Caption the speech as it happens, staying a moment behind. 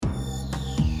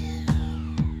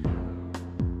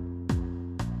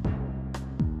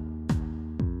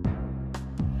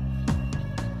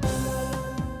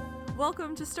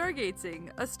Welcome to Stargazing,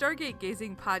 a Stargate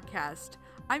gazing podcast.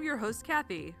 I'm your host,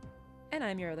 Kathy. And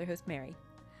I'm your other host, Mary.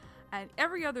 And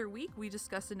every other week, we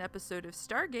discuss an episode of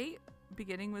Stargate,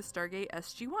 beginning with Stargate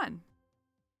SG-1.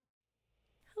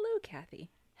 Hello,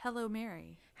 Kathy. Hello,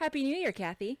 Mary. Happy New Year,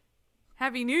 Kathy.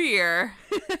 Happy New Year.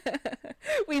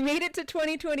 We made it to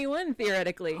 2021,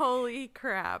 theoretically. Holy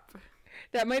crap.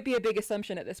 That might be a big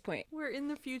assumption at this point. We're in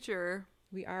the future.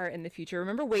 We are in the future.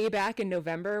 Remember way back in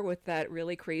November with that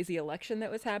really crazy election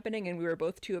that was happening and we were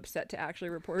both too upset to actually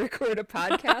record a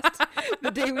podcast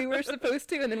the day we were supposed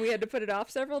to, and then we had to put it off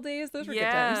several days? Those were good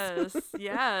times.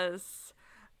 Yes.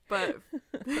 But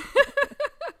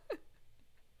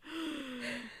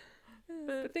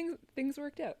things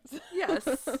worked out. Yes.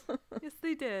 Yes,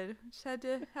 they did. Just had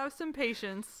to have some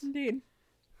patience. Indeed.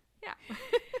 Yeah.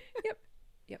 Yep.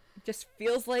 Just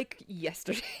feels like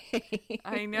yesterday.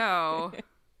 I know.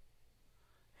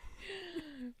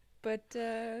 But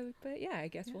yeah, I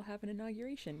guess we'll have an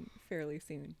inauguration fairly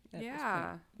soon. At this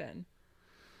point, then.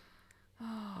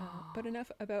 But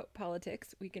enough about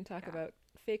politics. We can talk about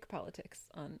fake politics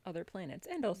on other planets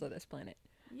and also this planet.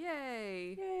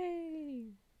 Yay! Yay!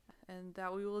 And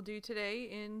that we will do today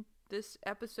in this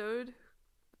episode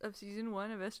of season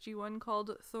 1 of SG-1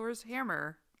 called Thor's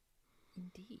Hammer.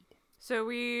 Indeed. So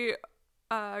we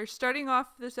are starting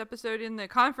off this episode in the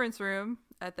conference room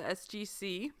at the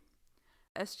SGC.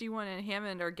 SG-1 and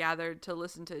Hammond are gathered to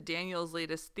listen to Daniel's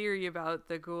latest theory about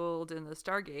the Goa'uld and the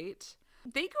Stargate.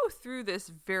 They go through this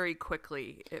very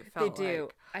quickly, it felt like. They do.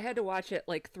 I had to watch it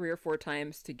like 3 or 4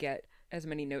 times to get as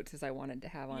many notes as I wanted to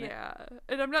have on it. Yeah,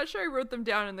 and I'm not sure I wrote them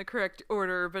down in the correct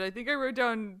order, but I think I wrote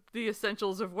down the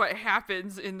essentials of what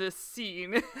happens in this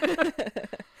scene.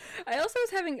 I also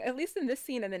was having, at least in this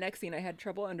scene and the next scene, I had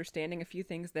trouble understanding a few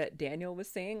things that Daniel was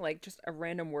saying, like just a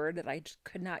random word that I just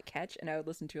could not catch, and I would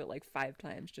listen to it like 5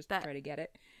 times just to try to get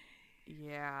it.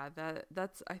 Yeah,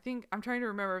 that's, I think, I'm trying to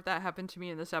remember if that happened to me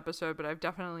in this episode, but I've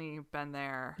definitely been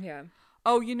there. Yeah.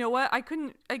 Oh, you know what? I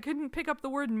couldn't pick up the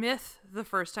word myth the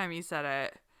first time he said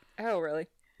it. Oh, really?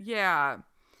 Yeah.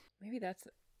 Maybe that's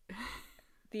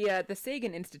the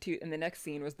Sagan Institute in the next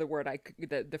scene was the word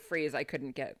the phrase I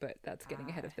couldn't get, but that's getting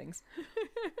ahead of things.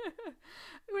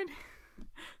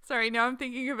 Sorry, now I'm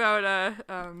thinking about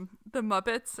the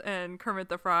Muppets and Kermit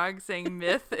the Frog saying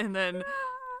myth, and then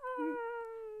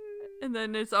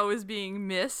it's always being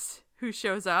Miss who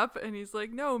shows up, and he's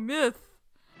like, "No, myth."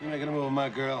 You're not gonna move with my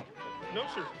girl. No,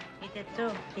 sir. He did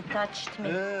too. He touched me.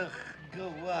 Ugh,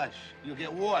 go wash. You'll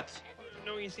get warts.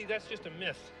 No, you see, that's just a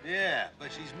myth. Yeah,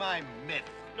 but she's my myth.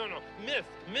 No, myth.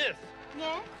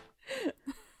 Yeah?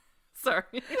 Sorry.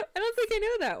 I don't think I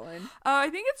know that one. I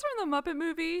think it's from the Muppet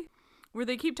movie where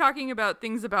they keep talking about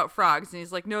things about frogs, and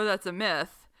he's like, "No, that's a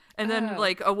myth." And then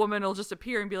like a woman will just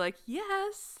appear and be like,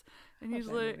 "Yes," and he's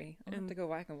like, movie. I'll have to go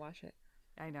back and watch it.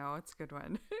 I know, it's a good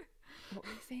one. What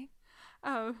were you saying?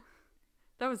 Oh,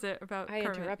 that was it about I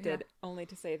Kermit. interrupted only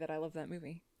to say that I love that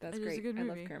movie. That's It great. is a good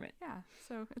movie. I love Kermit. Yeah,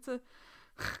 so it's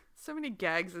so many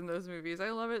gags in those movies.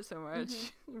 I love it so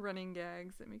much. Running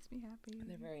gags. It makes me happy.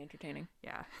 They're very entertaining.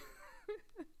 Yeah.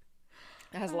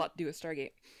 It has a lot to do with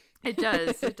Stargate. It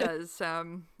does. It does.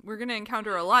 We're going to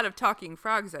encounter a lot of talking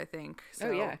frogs, I think. So,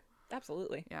 Oh, yeah.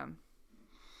 Absolutely. Yeah.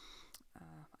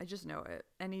 I just know it.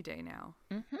 Any day now.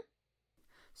 Mm-hmm.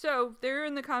 So they're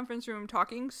in the conference room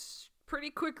talking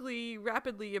pretty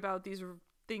rapidly about these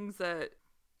things that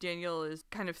Daniel is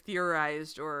kind of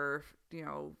theorized or,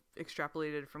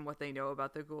 extrapolated from what they know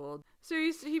about the Goa'uld. So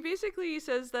he basically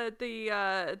says that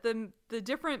the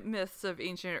different myths of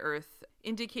ancient Earth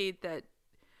indicate that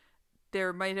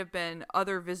there might have been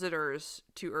other visitors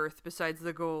to Earth besides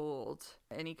the Goa'uld.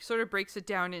 And he sort of breaks it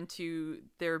down into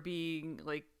there being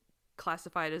like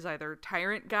classified as either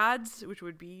tyrant gods, which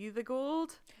would be the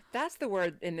Goa'uld. That's the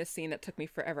word in this scene that took me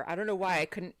forever. I don't know why I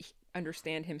couldn't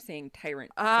understand him saying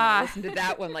tyrant. I listened to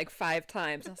that one like 5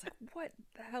 times. I was like, what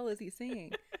the hell is he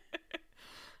saying?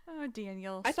 Oh,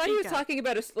 Daniel. I thought he was talking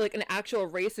about an actual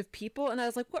race of people, and I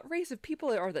was like, what race of people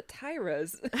are the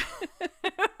Tyras?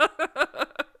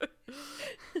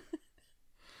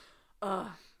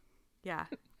 Yeah.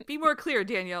 Be more clear,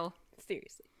 Daniel.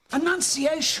 Seriously.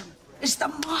 Enunciation is the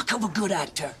mark of a good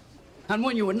actor. And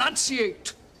when you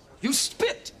enunciate, you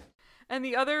spit. And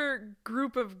the other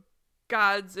group of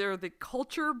gods are the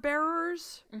culture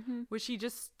bearers, which he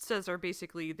just says are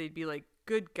basically, they'd be like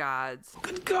good gods.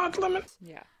 Good God, Lemon.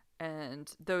 Yeah.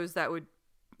 And those that would,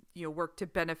 work to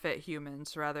benefit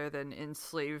humans rather than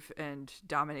enslave and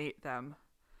dominate them.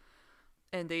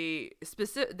 And they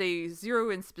zero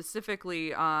in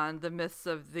specifically on the myths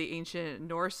of the ancient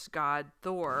Norse god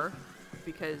Thor,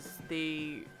 because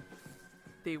they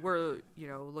they were,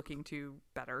 looking to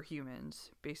better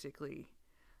humans, basically,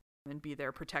 and be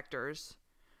their protectors.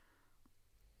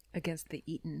 Against the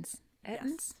Etons.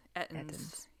 Yes. Ettins.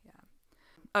 Ettins. Yeah.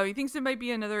 Oh, he thinks it might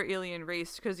be another alien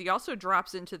race because he also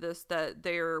drops into this that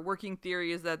their working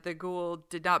theory is that the Goa'uld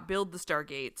did not build the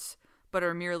Stargates, but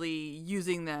are merely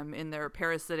using them in their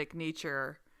parasitic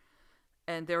nature.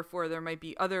 And therefore, there might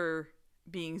be other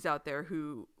beings out there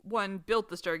who, one, built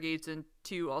the Stargates, and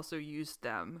two, also used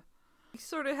them. He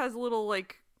sort of has a little,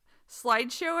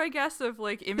 slideshow, I guess, of,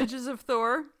 images of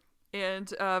Thor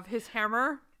and of his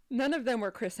hammer. None of them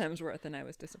were Chris Hemsworth, and I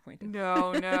was disappointed.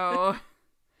 No.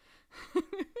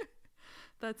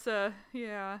 That's,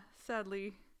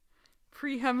 sadly,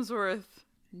 pre-Hemsworth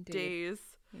Indeed. days.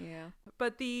 Yeah.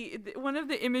 But the one of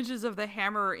the images of the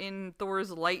hammer in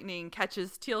Thor's lightning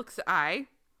catches Teal'c's eye,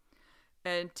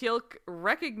 and Teal'c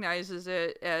recognizes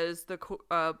it as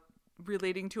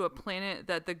relating to a planet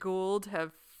that the Goa'uld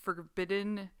have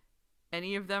forbidden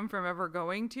any of them from ever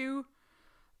going to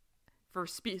for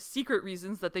secret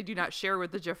reasons that they do not share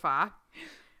with the Jaffa.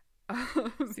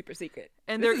 Super secret.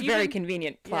 And This they're is a very even-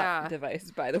 convenient plot yeah.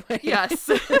 device, by the way. Yes.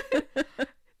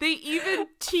 They even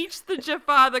teach the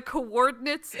Jaffa the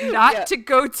coordinates not to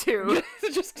go to.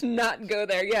 Just to not go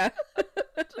there, yeah.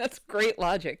 That's great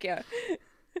logic, yeah.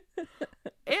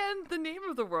 And the name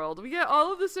of the world. We get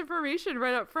all of this information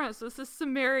right up front. So this is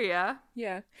Sumeria.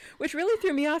 Yeah. Which really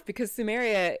threw me off because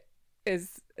Sumeria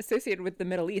is associated with the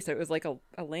Middle East. So it was like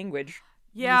a language.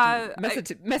 Yeah.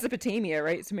 Mesopotamia,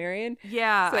 right? Sumerian?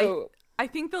 Yeah. So, I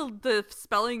think the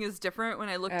spelling is different when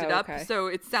I looked it up. okay. So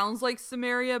it sounds like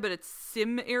Sumeria, but it's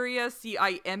Sim-area,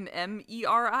 Cimmeria.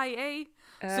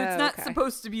 So it's not okay.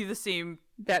 supposed to be the same.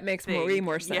 that makes thing. way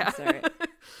more sense. Yeah. All right.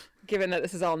 Given that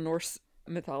this is all Norse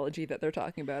mythology that they're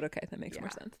talking about, okay, that makes more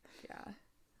Yeah. sense. Yeah.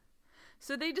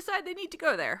 So they decide they need to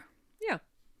go there. Yeah.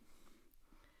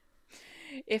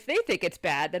 If they think it's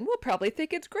bad, then we'll probably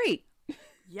think it's great.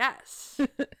 Yes.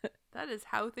 That is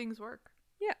how things work.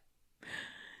 Yeah.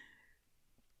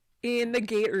 In the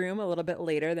gate room a little bit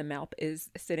later, the Malp is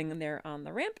sitting there on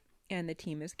the ramp, and the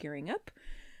team is gearing up.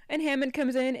 And Hammond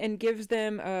comes in and gives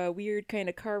them a weird kind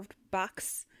of carved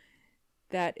box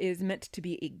that is meant to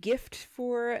be a gift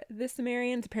for the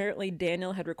Sumerians. Apparently,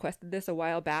 Daniel had requested this a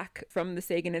while back from the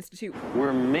Sagan Institute,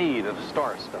 We're made of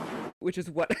star stuff. which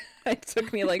is what it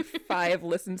took me like 5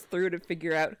 listens through to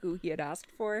figure out who he had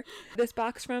asked for this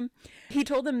box from. He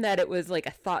told them that it was like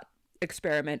a thought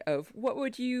experiment of what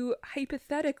would you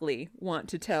hypothetically want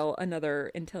to tell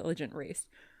another intelligent race.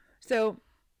 So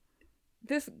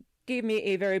this gave me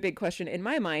a very big question in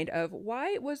my mind of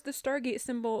why was the Stargate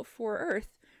symbol for Earth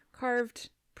carved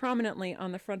prominently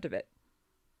on the front of it?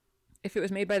 If it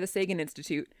was made by the Sagan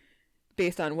Institute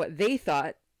based on what they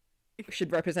thought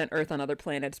should represent Earth on other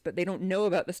planets, but they don't know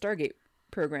about the Stargate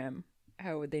program,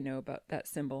 how would they know about that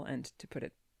symbol and to put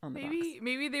it on the box?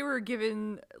 Maybe they were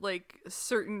given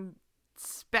certain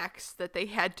specs that they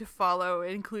had to follow,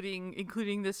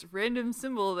 including this random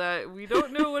symbol that we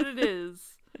don't know what it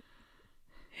is.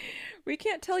 We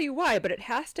can't tell you why, but it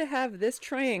has to have this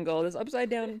triangle, this upside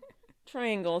down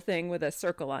triangle thing with a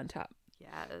circle on top.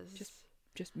 Yes.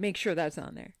 Just make sure that's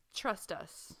on there. Trust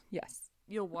us. Yes.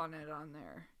 You'll want it on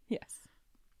there. Yes.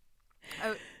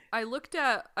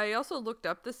 I also looked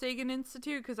up the Sagan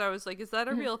Institute because I was like, is that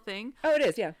a real thing? Oh, it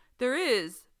is, yeah. There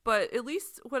is, but at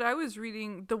least what I was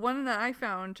reading, the one that I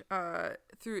found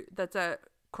that's at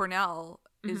Cornell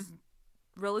is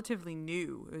relatively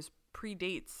new. It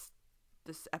predates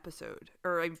this episode,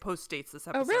 or postdates this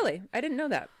episode. Oh, really? I didn't know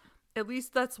that. At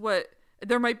least that's what.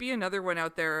 There might be another one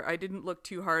out there. I didn't look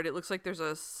too hard. It looks like there's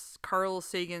a Carl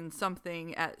Sagan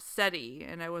something at SETI,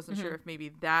 and I wasn't sure if maybe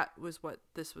that was what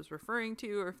this was referring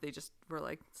to, or if they just were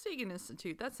like, Sagan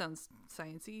Institute, that sounds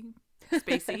sciencey,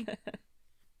 spacey.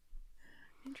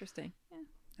 Interesting. Yeah.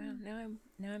 Oh,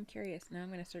 now I'm curious. Now I'm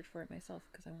going to search for it myself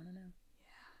because I want to know.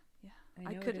 Yeah.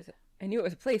 I knew it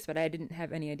was a place, but I didn't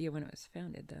have any idea when it was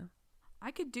founded, though.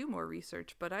 I could do more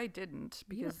research, but I didn't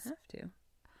You because don't have to.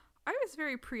 I was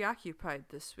very preoccupied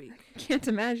this week. Can't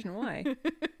imagine why.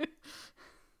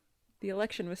 The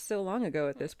election was so long ago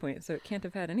at this point, so it can't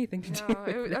have had anything to do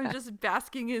with I'm that. just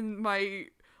basking in my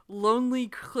lonely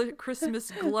Christmas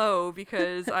glow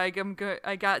because I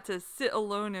got to sit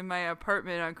alone in my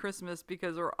apartment on Christmas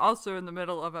because we're also in the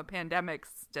middle of a pandemic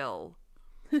still.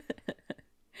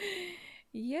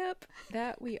 Yep,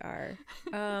 that we are.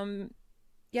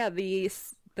 Yeah, the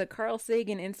Carl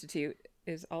Sagan Institute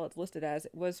is all it's listed as.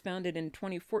 It was founded in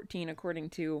 2014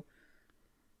 according to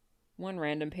one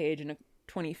random page, and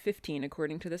 2015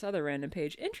 according to this other random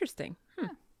page. Interesting.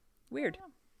 Weird.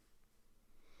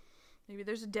 Maybe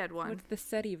there's a dead one. What's the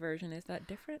SETI version? Is that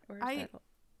different? Or is I- that...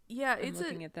 Yeah, I'm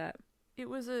looking at that. It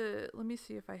was a. Let me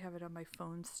see if I have it on my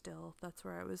phone still. That's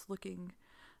where I was looking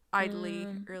idly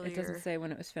earlier. It doesn't say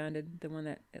when it was founded. The one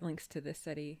that it links to the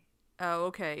SETI Oh,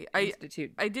 okay.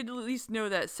 Institute. I did at least know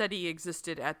that SETI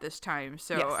existed at this time,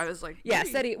 so Yes. I was like, Yeah,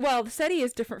 maybe- SETI. Well, the SETI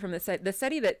is different from the SETI. The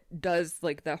SETI that does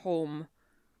like the home,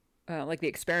 like the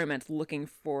experiments looking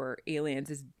for aliens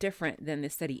is different than the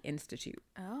SETI Institute.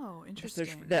 Oh, The interesting.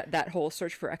 search, that whole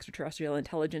search for extraterrestrial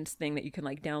intelligence thing that you can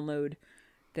like download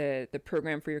the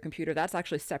program for your computer. That's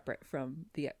actually separate from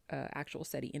the actual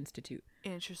SETI Institute.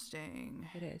 Interesting.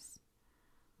 It is.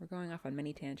 We're going off on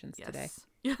many tangents today.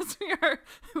 Yes, we are.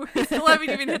 We still haven't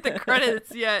even hit the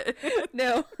credits yet.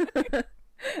 No.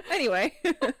 Anyway,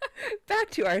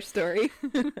 back to our story.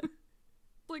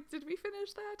 Like, did we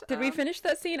finish that? Did we finish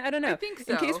that scene? I don't know. I think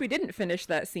In case so. we didn't finish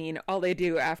that scene, all they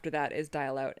do after that is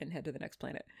dial out and head to the next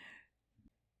planet.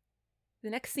 The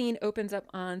next scene opens up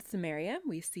on Samaria.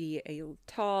 We see a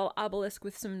tall obelisk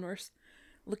with some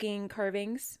Norse-looking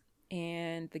carvings,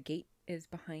 and the gate is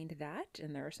behind that,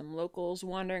 and there are some locals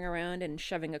wandering around and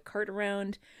shoving a cart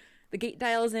around. The gate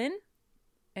dials in,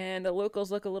 and the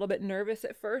locals look a little bit nervous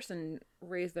at first and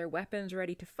raise their weapons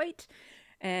ready to fight,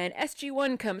 and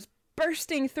SG-1 comes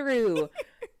bursting through.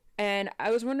 And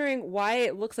I was wondering why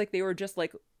it looks like they were just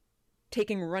like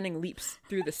taking running leaps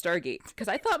through the Stargate, because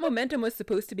I thought momentum was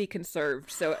supposed to be conserved.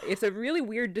 So it's a really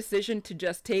weird decision to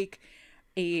just take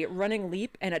a running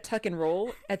leap and a tuck and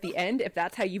roll at the end, if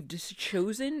that's how you've just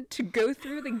chosen to go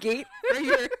through the gate for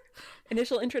your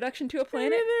initial introduction to a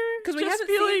planet. Because we Just haven't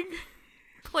feeling seen...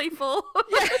 playful.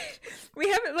 Yeah, we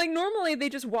haven't, like, normally they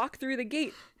just walk through the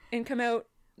gate and come out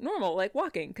normal, like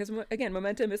walking, because again,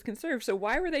 momentum is conserved. So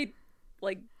why were they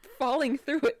like falling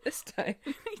through it this time?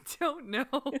 I don't know.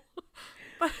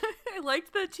 But I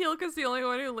liked that Teal'c's the only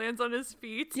one who lands on his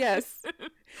feet. Yes.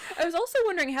 I was also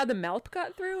wondering how the Malp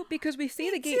got through, because we see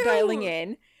the gate too. dialing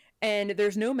in, and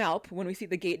there's no Malp when we see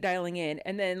the gate dialing in,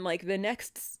 and then like the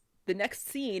next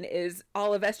scene is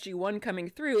all of SG-1 coming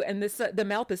through, and the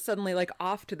Malp is suddenly like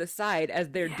off to the side as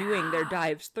they're doing their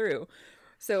dives through.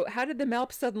 So how did the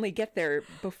Malp suddenly get there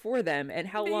before them, and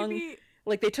how long? Maybe-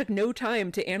 Like, they took no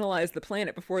time to analyze the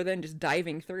planet before then just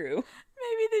diving through.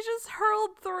 Maybe they just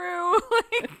hurled through.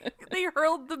 Like, they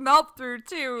hurled the Malp through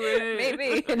too.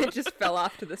 Maybe. And it just fell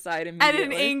off to the side At immediately.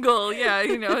 an angle, yeah,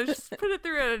 just put it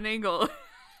through at an angle.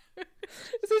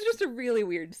 This was just a really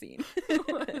weird scene. It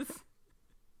was.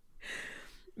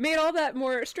 Made all that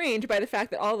more strange by the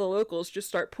fact that all the locals just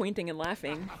start pointing and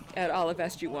laughing at all of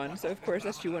SG-1. So, of course,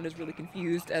 SG-1 is really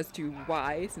confused as to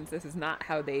why, since this is not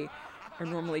how they are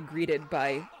normally greeted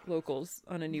by locals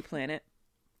on a new planet.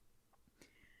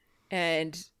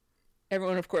 And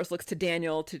everyone, of course, looks to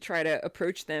Daniel to try to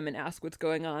approach them and ask what's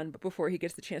going on. But before he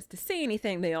gets the chance to say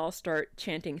anything, they all start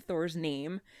chanting Thor's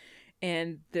name.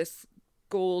 And this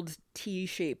gold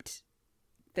T-shaped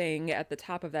thing at the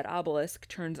top of that obelisk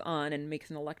turns on and makes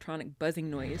an electronic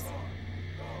buzzing noise.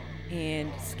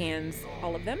 And scans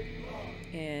all of them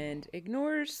and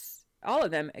ignores all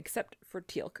of them except for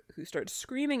Teal'c, who starts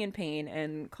screaming in pain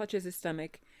and clutches his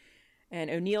stomach. And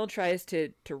O'Neill tries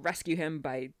to rescue him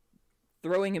by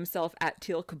throwing himself at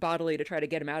Teal'c bodily to try to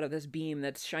get him out of this beam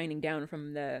that's shining down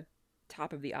from the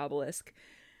top of the obelisk.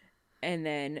 And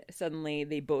then suddenly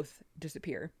they both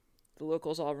disappear. The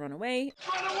locals all run away.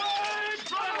 Run away!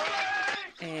 Run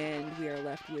away! And we are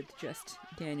left with just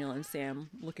Daniel and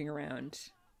Sam looking around,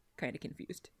 kind of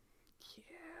confused.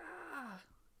 Yeah.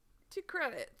 2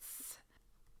 credits.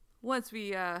 Once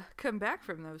we come back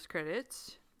from those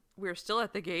credits, we're still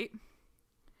at the gate.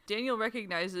 Daniel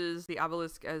recognizes the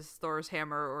obelisk as Thor's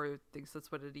hammer, or thinks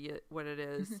that's what it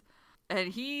is.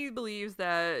 And he believes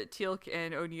that Teal'c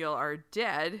and O'Neill are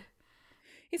dead.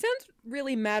 He sounds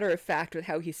really matter-of-fact with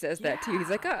how he says that, too.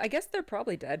 He's like, oh, I guess they're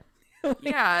probably dead. Like,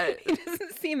 Yeah. He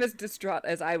doesn't seem as distraught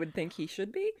as I would think he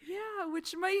should be. Yeah,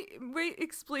 which might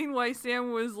explain why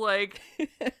Sam was like,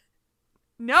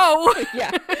 no.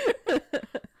 Yeah.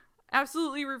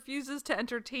 Absolutely refuses to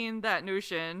entertain that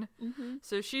notion. Mm-hmm.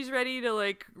 So she's ready to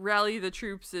like rally the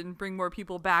troops and bring more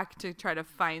people back to try to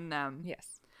find them.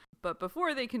 Yes. But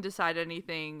before they can decide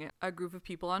anything, a group of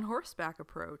people on horseback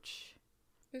approach.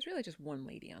 There's really just one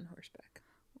lady on horseback.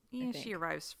 Yeah, she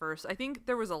arrives first. I think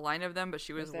there was a line of them, but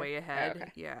she was Was there? way ahead. Oh,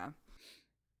 okay. Yeah.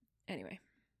 Anyway.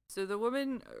 So the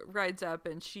woman rides up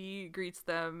and she greets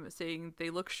them saying they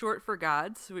look short for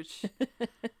gods, which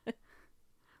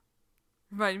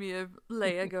reminded me of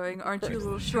Leia going, "Aren't you a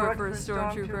little short for a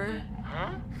stormtrooper?"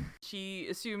 Huh? She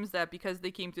assumes that because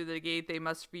they came through the gate, they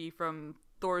must be from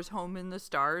Thor's home in the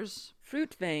stars.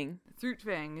 Fruit Fang.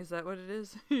 Thrutfang, is that what it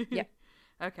is? Yeah.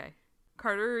 Okay.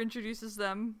 Carter introduces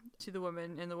them to the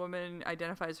woman, and the woman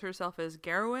identifies herself as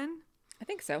Garowin. I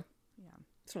think so. Yeah.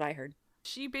 That's what I heard.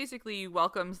 She basically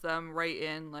welcomes them right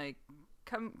in, like,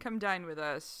 come dine with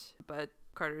us. But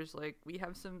Carter's like, we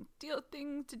have some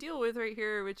thing to deal with right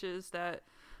here, which is that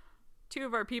 2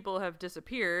 of our people have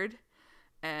disappeared.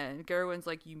 And Garowin's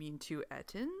like, you mean 2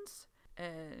 Ettins?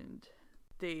 And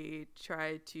they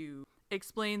try to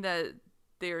explain that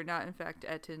they are not in fact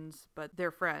Ettins, but they're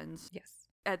friends. Yes.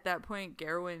 At that point,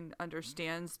 Garowin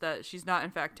understands that she's not in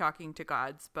fact talking to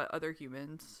gods, but other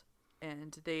humans.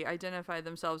 And they identify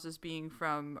themselves as being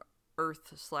from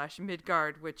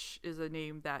Earth/Midgard, which is a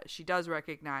name that she does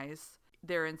recognize,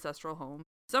 their ancestral home.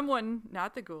 Someone,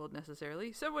 not the Goa'uld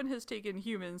necessarily, someone has taken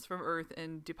humans from Earth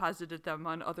and deposited them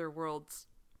on other worlds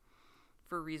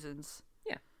for reasons.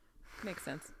 Yeah. Makes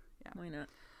sense. Yeah. Why not?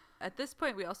 At this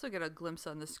point, we also get a glimpse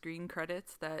on the screen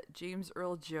credits that James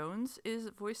Earl Jones is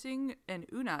voicing an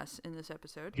Unas in this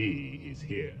episode. He is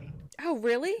here. Oh,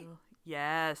 really?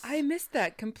 Yes. I missed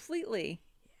that completely.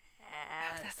 Yes.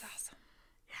 Oh, that's awesome.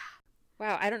 Yeah.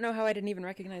 Wow, I don't know how I didn't even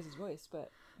recognize his voice, but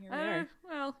here we are.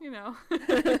 Well, you know.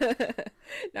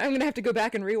 Now I'm going to have to go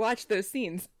back and rewatch those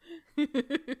scenes.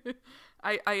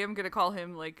 I am going to call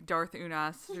him, like, Darth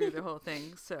Unas through the whole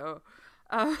thing, so...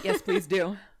 Yes, please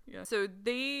do. Yeah. So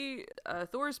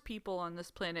Thor's people on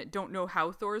this planet don't know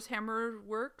how Thor's hammer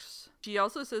works. She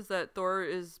also says that Thor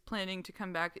is planning to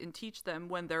come back and teach them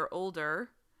when they're older,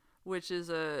 which is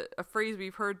a phrase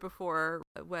we've heard before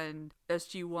when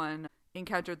SG-1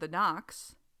 encountered the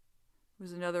Nox. It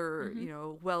was another,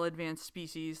 well-advanced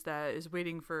species that is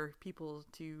waiting for people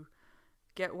to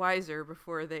get wiser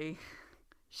before they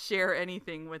share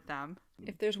anything with them.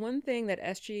 If there's one thing that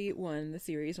SG-1, the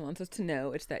series, wants us to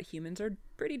know, it's that humans are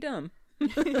pretty dumb.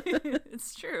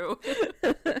 It's true.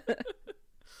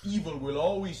 Evil will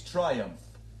always triumph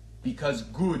because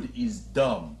good is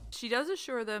dumb. She does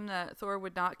assure them that Thor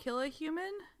would not kill a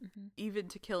human, even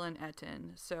to kill an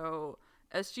Ettin. So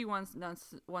SG wants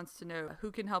to know who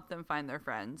can help them find their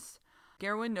friends.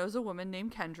 Garowin knows a woman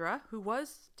named Kendra who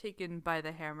was taken by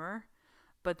the hammer,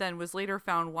 but then was later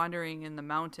found wandering in the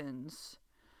mountains.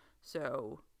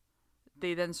 So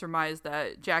they then surmise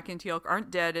that Jack and Teal'c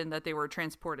aren't dead and that they were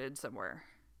transported somewhere.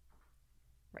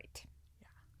 Right. Yeah.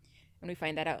 And we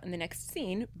find that out in the next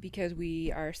scene because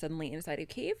we are suddenly inside a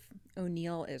cave.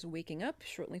 O'Neill is waking up,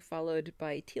 shortly followed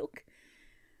by Teal'c.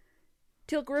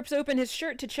 Teal'c rips open his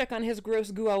shirt to check on his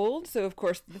gross Goa'uld, so of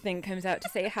course the thing comes out to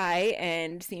say hi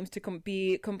and seems to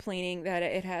be complaining that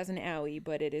it has an owie,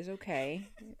 but it is okay.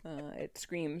 It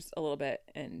screams a little bit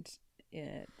and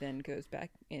then goes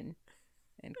back in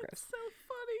and gross. So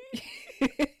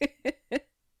funny.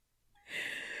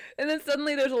 And then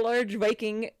suddenly there's a large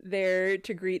Viking there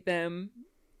to greet them,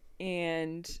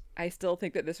 and I still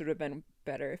think that this would have been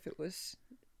better if it was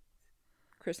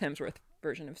Chris Hemsworth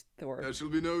version of Thor. There shall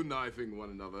be no knifing one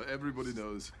another. Everybody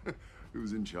knows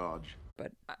who's in charge.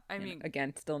 But I mean,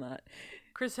 again, still not.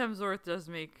 Chris Hemsworth does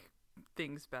make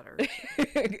things better.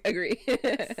 Agree.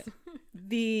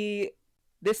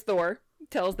 This Thor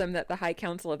tells them that the High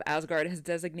Council of Asgard has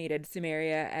designated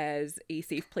Cimmeria as a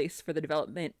safe place for the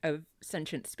development of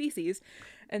sentient species,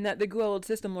 and that the Goa'uld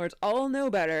system lords all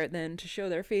know better than to show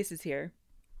their faces here.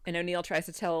 And O'Neill tries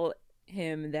to tell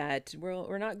him that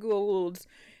we're not Goa'ulds.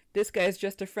 This guy's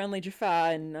just a friendly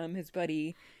Jaffa, and I'm his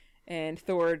buddy. And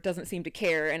Thor doesn't seem to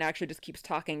care and actually just keeps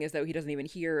talking as though he doesn't even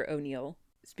hear O'Neill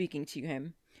speaking to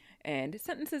him, and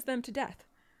sentences them to death.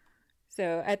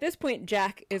 So at this point,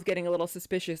 Jack is getting a little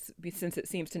suspicious since it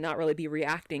seems to not really be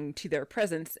reacting to their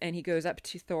presence, and he goes up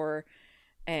to Thor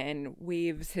and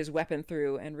waves his weapon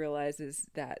through and realizes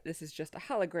that this is just a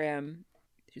hologram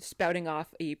spouting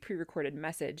off a pre-recorded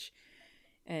message.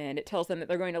 And it tells them that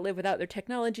they're going to live without their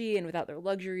technology and without their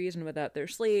luxuries and without their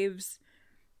slaves.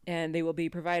 And they will be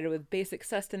provided with basic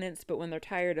sustenance, but when they're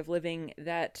tired of living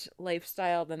that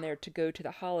lifestyle, then they're to go to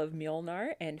the Hall of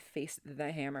Mjolnir and face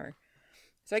the hammer.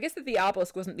 So I guess that the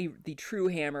obelisk wasn't the true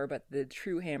hammer, but the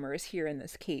true hammer is here in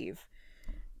this cave.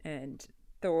 And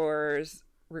Thor's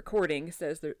recording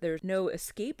says there's no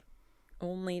escape,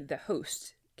 only the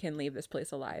host can leave this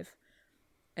place alive.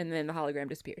 And then the hologram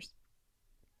disappears.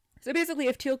 So basically,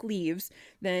 if Teal'c leaves,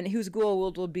 then whose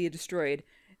Goa'uld will be destroyed,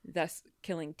 thus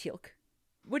killing Teal'c.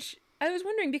 Which I was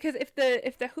wondering, because if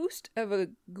the host of a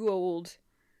Goa'uld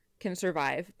can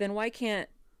survive, then why can't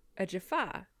a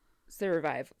Jaffa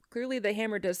survive? Clearly the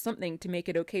hammer does something to make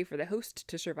it okay for the host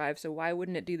to survive, so why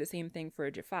wouldn't it do the same thing for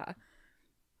a Jaffa?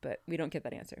 But we don't get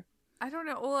that answer. I don't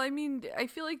know. Well, I mean, I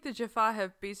feel like the Jaffa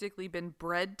have basically been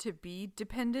bred to be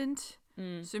dependent,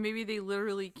 so maybe they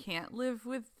literally can't live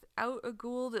without a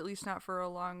Goa'uld, at least not for a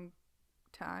long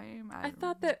time. I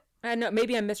thought that, I know,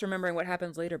 maybe I'm misremembering what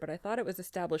happens later, but I thought it was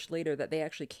established later that they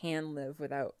actually can live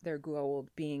without their Goa'uld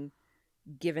being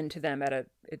given to them at a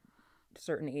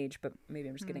certain age, but maybe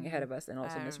I'm just getting ahead of us and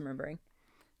also misremembering.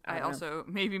 I don't know. also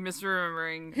may be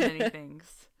misremembering many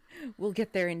things. We'll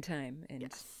get there in time, and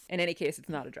Yes. in any case, it's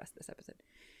not addressed this episode.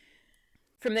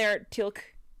 From there, Teal'c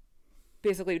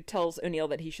basically tells O'Neill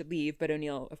that he should leave, but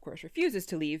O'Neill, of course, refuses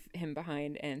to leave him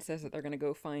behind and says that they're going to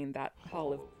go find that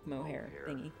Hall of Mohair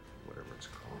thingy. Whatever it's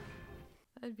called.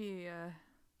 That'd be a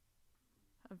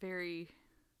very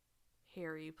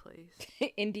hairy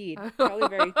place. Indeed. Probably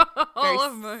very, All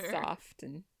of very Mohair. soft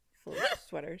and full of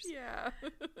sweaters. Yeah.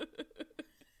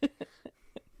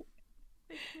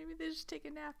 Maybe they just take a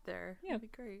nap there. Yeah.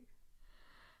 That'd be great.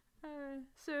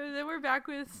 So then we're back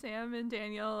with Sam and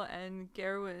Daniel and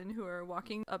Gerwin, who are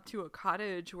walking up to a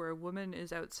cottage where a woman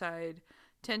is outside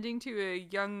tending to a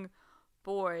young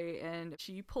boy, and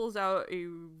she pulls out a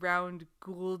round,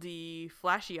 Gouldy,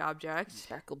 flashy object.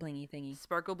 Sparkle blingy thingy.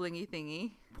 Sparkle blingy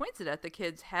thingy. Points it at the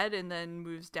kid's head and then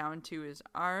moves down to his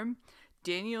arm.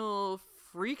 Daniel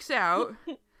freaks out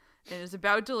and is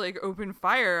about to open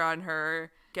fire on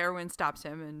her. Gerwin stops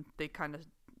him and they kind of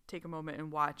take a moment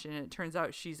and watch, and it turns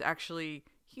out she's actually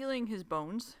healing his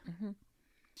bones. Mm-hmm.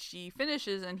 She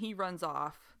finishes and he runs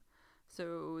off.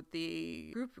 So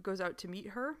the group goes out to meet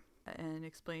her and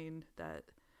explain that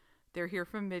they're here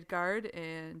from Midgard,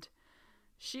 and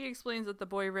she explains that the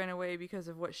boy ran away because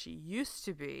of what she used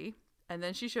to be, and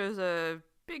then she shows a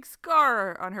big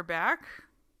scar on her back.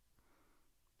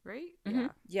 Right? Mm-hmm.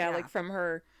 Yeah, like from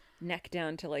her neck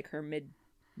down to her mid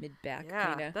back. Yeah,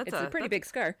 kinda. that's It's a pretty big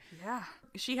scar. Yeah.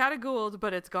 She had a Goa'uld,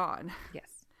 but it's gone.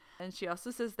 Yes. And she also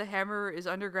says the hammer is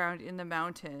underground in the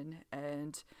mountain,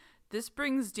 and this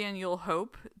brings Daniel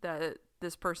hope that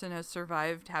this person has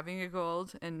survived having a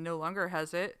Goa'uld and no longer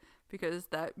has it, because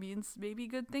that means maybe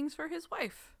good things for his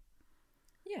wife.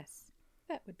 Yes.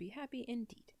 That would be happy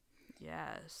indeed.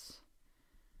 Yes.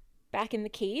 Back in the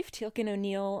cave, Teal'c and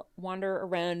O'Neill wander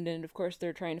around, and of course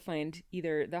they're trying to find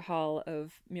either the Hall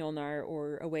of Mjolnir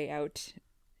or a way out.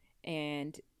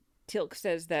 And Teal'c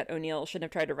says that O'Neill shouldn't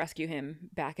have tried to rescue him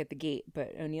back at the gate,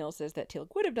 but O'Neill says that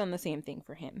Teal'c would have done the same thing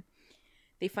for him.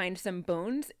 They find some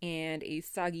bones and a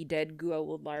soggy dead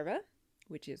Goa'uld larva,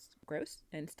 which is gross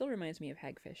and still reminds me of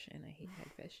hagfish, and I hate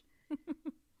hagfish.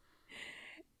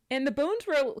 And the bones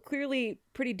were clearly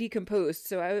pretty decomposed,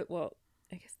 so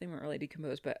I guess they weren't really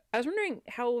decomposed, but I was wondering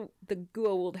how the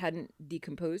Goa'uld hadn't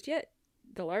decomposed yet,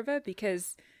 the larva,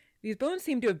 because these bones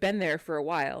seem to have been there for a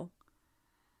while.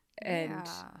 And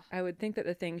Yeah. I would think that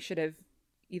the thing should have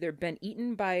either been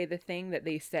eaten by the thing that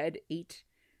they said ate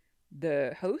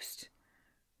the host,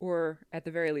 or at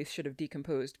the very least should have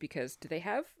decomposed, because do they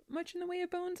have much in the way of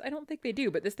bones? I don't think they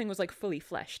do, but this thing was fully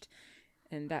fleshed,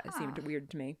 and that seemed weird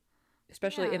to me.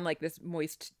 Especially in this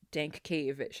moist, dank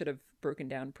cave, it should have broken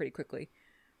down pretty quickly.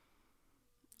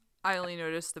 I only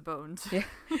noticed the bones. Yeah.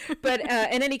 But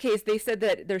in any case, they said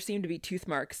that there seemed to be tooth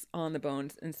marks on the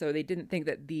bones, and so they didn't think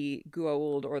that the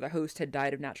Goa'uld or the host had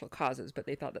died of natural causes, but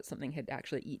they thought that something had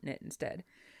actually eaten it instead.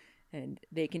 And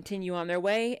they continue on their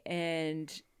way,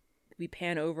 and we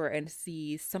pan over and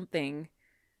see something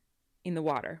in the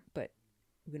water, but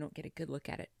we don't get a good look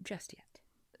at it just yet.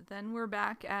 Then we're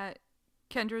back at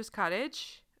Kendra's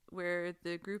cottage, where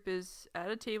the group is at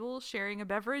a table sharing a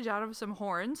beverage out of some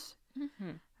horns.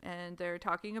 Mm-hmm. And they're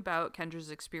talking about Kendra's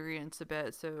experience a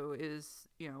bit. So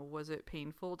was it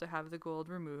painful to have the Goa'uld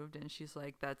removed? And she's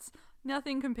like, that's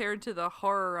nothing compared to the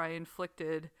horror I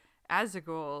inflicted as a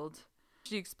Goa'uld.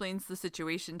 She explains the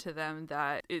situation to them,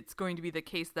 that it's going to be the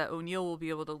case that O'Neill will be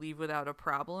able to leave without a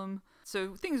problem.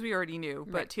 So things we already knew,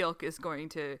 but Right. Teal'c is going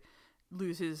to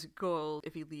lose his Goa'uld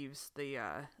if he leaves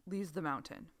the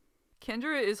mountain.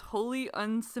 Kendra is wholly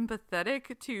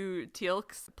unsympathetic to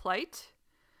Teal'c's plight,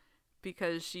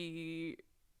 because she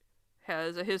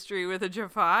has a history with a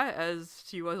Jaffa, as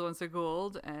she was once a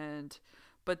Goa'uld,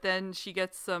 but then she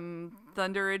gets some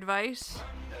thunder advice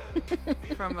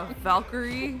from a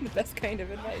Valkyrie, The best kind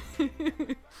of advice.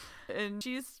 and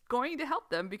she's going to help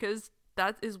them because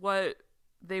that is what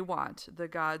they want. The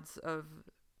gods of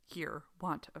here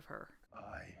want of her.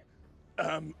 I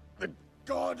am the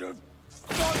god of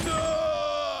thunder!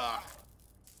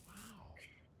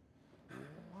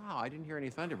 Wow, I didn't hear any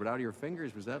thunder, but out of your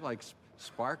fingers, was that like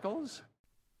sparkles?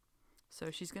 So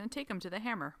she's going to take him to the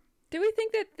hammer. Do we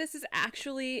think that this is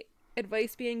actually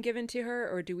advice being given to her,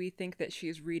 or do we think that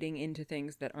she's reading into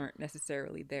things that aren't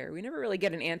necessarily there? We never really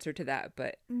get an answer to that,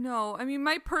 but No, I mean,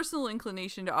 my personal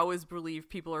inclination to always believe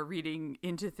people are reading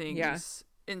into things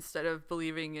instead of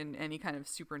believing in any kind of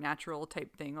supernatural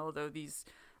type thing, although these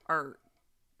are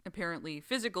apparently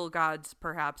physical gods,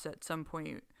 perhaps, at some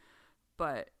point.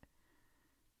 But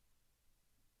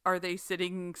are they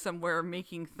sitting somewhere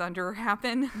making thunder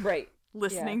happen? Right.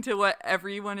 Listening to what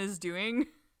everyone is doing?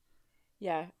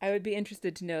 Yeah, I would be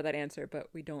interested to know that answer, but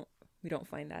we don't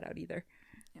find that out either.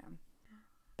 Yeah.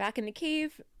 Back in the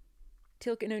cave,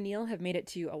 Teal'c and O'Neill have made it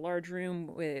to a large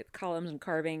room with columns and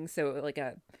carvings, so like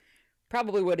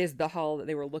probably what is the hall that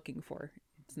they were looking for.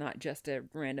 It's not just a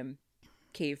random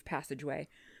cave passageway.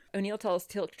 O'Neill tells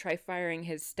Teal'c to try firing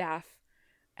his staff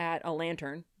at a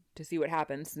lantern to see what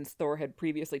happens, since Thor had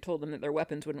previously told them that their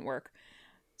weapons wouldn't work.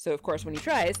 So, of course, when he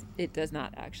tries, it does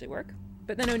not actually work.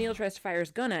 But then O'Neill tries to fire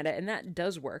his gun at it, and that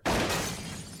does work.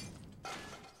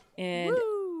 And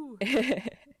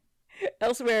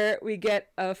elsewhere, we get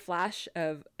a flash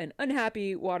of an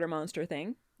unhappy water monster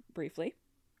thing, briefly.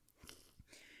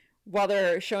 While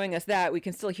they're showing us that, we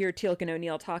can still hear Teal'c and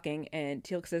O'Neill talking, and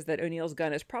Teal'c says that O'Neill's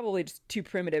gun is probably just too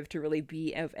primitive to really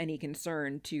be of any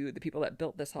concern to the people that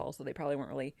built this hall, so they probably weren't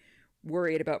really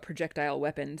worried about projectile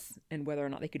weapons and whether or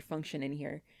not they could function in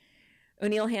here.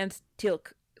 O'Neill hands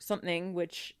Teal'c something,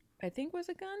 which I think was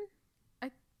a gun?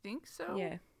 I think so.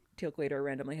 Yeah. Teal'c later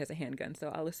randomly has a handgun,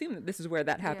 so I'll assume that this is where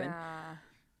that happened. Yeah.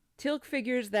 Teal'c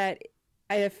figures that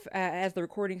if, as the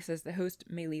recording says, the host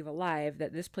may leave alive,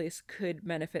 that this place could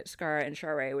benefit Skara and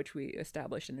Sharae, which we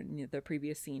established in the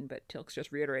previous scene, but Teal'c's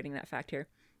just reiterating that fact here.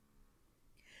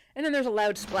 And then there's a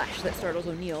loud splash that startles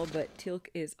O'Neill, but Teal'c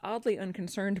is oddly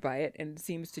unconcerned by it and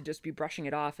seems to just be brushing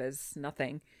it off as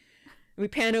nothing. We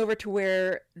pan over to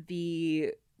where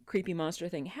the creepy monster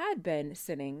thing had been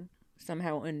sitting,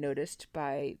 somehow unnoticed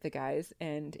by the guys,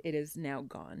 and it is now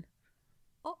gone.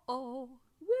 Uh-oh.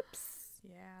 Whoops.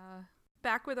 Yeah.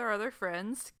 Back with our other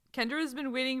friends. Kendra has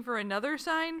been waiting for another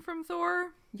sign from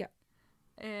Thor. Yeah.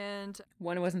 And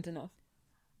one wasn't enough.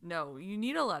 No, you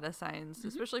need a lot of signs,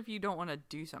 especially if you don't want to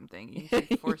do something. You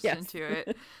get forced into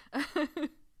it.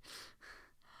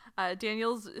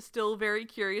 Daniel's still very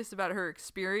curious about her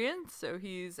experience, so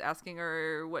he's asking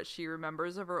her what she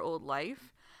remembers of her old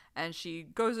life. And she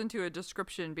goes into a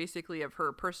description basically of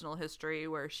her personal history,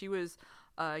 where she was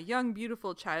a young,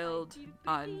 beautiful child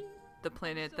on the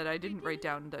planet that I didn't write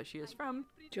down that she is from.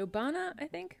 Jobana, I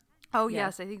think? Oh, yeah.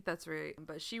 Yes, I think that's right.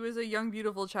 But she was a young,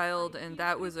 beautiful child, and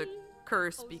that was a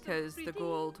curse because the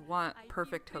Goa'uld want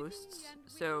perfect hosts.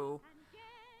 So,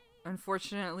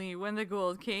 unfortunately, when the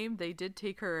Goa'uld came, they did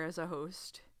take her as a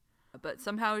host. But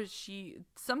somehow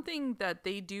something that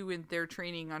they do in their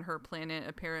training on her planet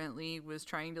apparently was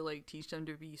trying to like teach them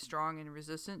to be strong and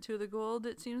resistant to the Goa'uld,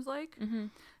 it seems like.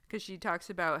 Because she talks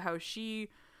about how she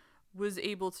was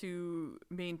able to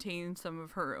maintain some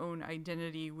of her own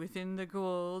identity within the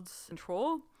Goa'uld's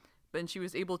control, but she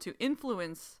was able to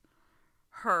influence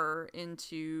her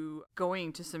into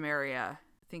going to Samaria,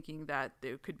 thinking that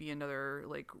there could be another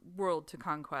like world to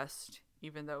conquest,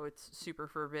 even though it's super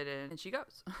forbidden, and she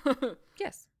goes.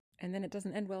 Yes. And then it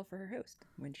doesn't end well for her host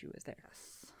when she was there.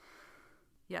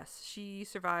 Yes, she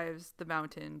survives the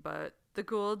mountain, but the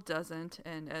Goa'uld doesn't,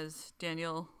 and as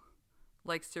Daniel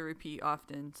likes to repeat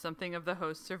often, something of the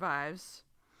host survives.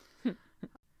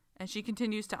 And she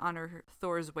continues to honor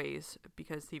Thor's ways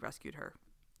because he rescued her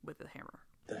with a hammer.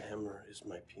 The hammer is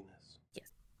my penis. Yes.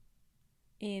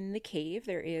 In the cave,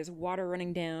 there is water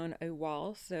running down a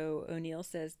wall, so O'Neill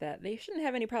says that they shouldn't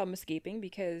have any problem escaping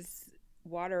because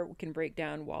water can break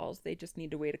down walls. They just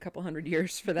need to wait a couple hundred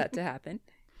years for that to happen.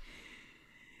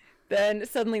 Then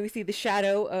suddenly we see the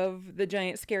shadow of the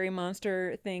giant scary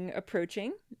monster thing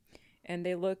approaching, and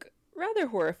they look rather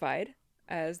horrified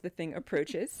as the thing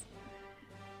approaches.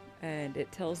 And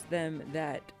it tells them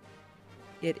that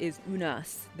it is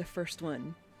Unas, the first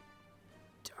one.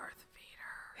 Darth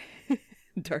Vader.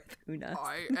 Darth Unas.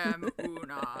 I am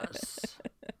Unas.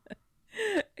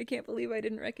 I can't believe I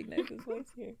didn't recognize his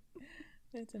voice here.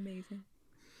 That's amazing.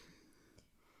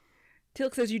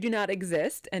 Teal'c says you do not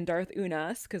exist, and Darth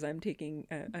Unas, because I'm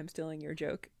stealing your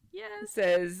joke,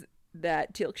 says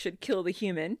that Teal'c should kill the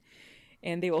human,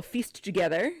 and they will feast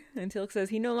together. And Teal'c says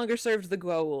he no longer serves the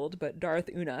Goa'uld, but Darth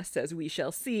Unas says we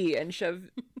shall see, and shoves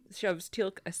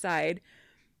Teal'c aside,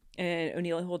 and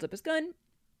O'Neill holds up his gun,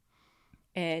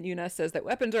 and Unas says that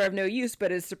weapons are of no use,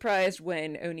 but is surprised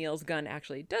when O'Neill's gun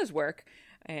actually does work,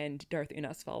 and Darth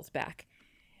Unas falls back.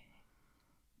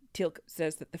 Teal'c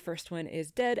says that the first one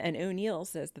is dead, and O'Neill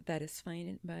says that that is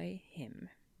fine by him.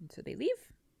 And so they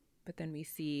leave, but then we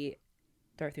see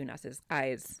Darth Unas's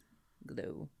eyes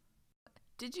glow.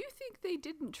 Did you think they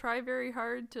didn't try very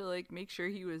hard to like make sure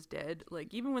he was dead?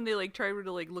 Like even when they like tried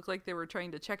to like look like they were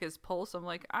trying to check his pulse, I'm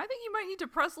like, I think you might need to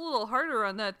press a little harder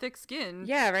on that thick skin.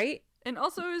 Yeah, right? And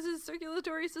also, is his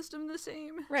circulatory system the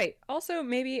same? Right. Also,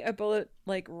 maybe a bullet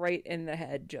like right in the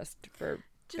head, just for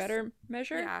better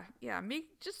measure. Yeah.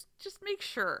 Just make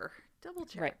sure. Double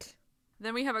check. Right.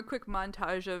 Then we have a quick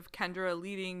montage of Kendra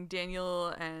leading Daniel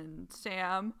and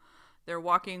Sam. They're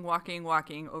walking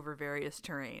over various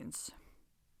terrains.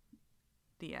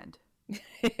 The end.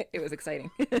 It was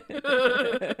exciting.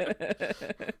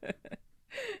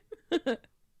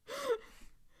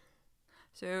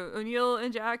 So O'Neill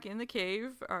and Jack in the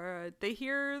cave they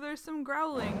hear there's some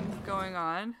growling going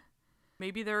on.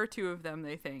 Maybe there are two of them,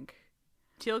 they think.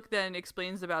 Teal'c then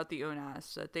explains about the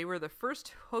Unas, that they were the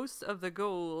first hosts of the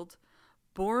Goa'uld,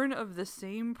 born of the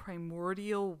same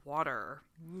primordial water.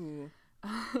 Ooh.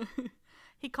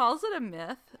 He calls it a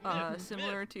myth,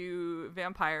 similar to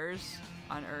vampires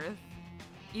on Earth,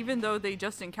 even though they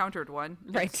just encountered one.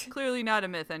 Right. It's clearly not a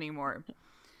myth anymore.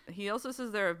 He also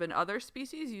says there have been other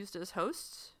species used as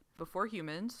hosts before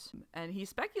humans, and he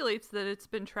speculates that it's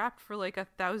been trapped for like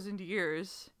 1,000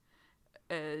 years,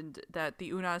 and that the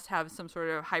Unas have some sort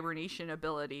of hibernation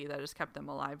ability that has kept them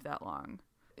alive that long.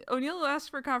 O'Neill asks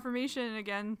for confirmation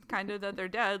again, kind of that they're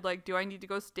dead. Like, do I need to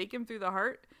go stake him through the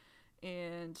heart?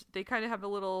 And they kind of have a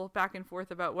little back and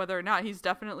forth about whether or not he's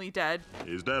definitely dead.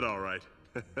 He's dead, all right.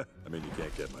 I mean, you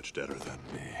can't get much deader than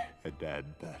dead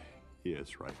he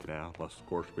is right now. Unless, of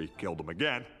course, we killed him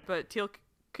again. But Teal'c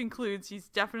concludes he's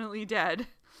definitely dead.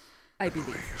 I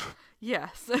believe.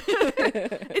 Yes.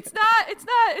 It's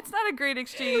not a great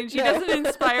exchange. He doesn't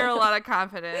inspire a lot of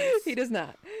confidence. He does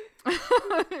not.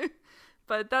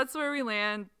 But that's where we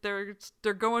land. They're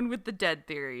going with the dead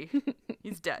theory.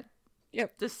 He's dead.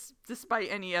 Yep. Despite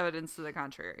any evidence to the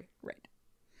contrary. Right.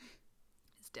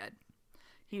 He's dead.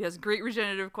 He has great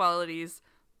regenerative qualities,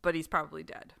 but he's probably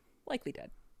dead. Likely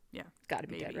dead. Yeah. Gotta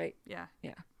be dead, right? Yeah.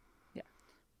 Yeah.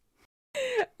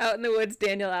 Out in the woods,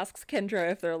 Daniel asks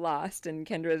Kendra if they're lost, and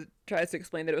Kendra tries to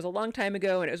explain that it was a long time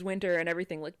ago and it was winter and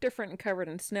everything looked different and covered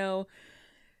in snow.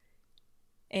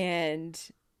 And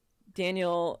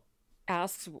Daniel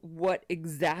asks what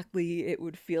exactly it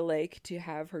would feel like to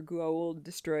have her Goa'uld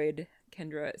destroyed.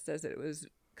 Kendra says that it was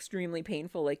extremely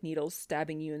painful, like needles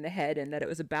stabbing you in the head, and that it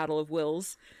was a battle of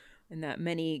wills, and that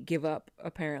many give up,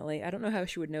 apparently. I don't know how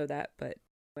she would know that, but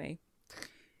anyway.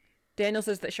 Daniel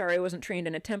says that Shari wasn't trained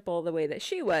in a temple the way that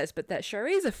she was, but that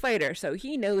Shari's a fighter, so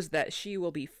he knows that she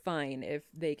will be fine if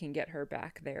they can get her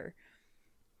back there.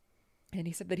 And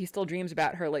he said that he still dreams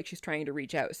about her like she's trying to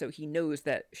reach out, so he knows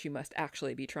that she must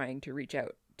actually be trying to reach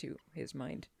out to his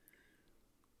mind.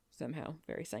 Somehow.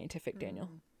 Very scientific, Daniel.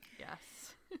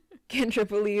 Yes. Kendra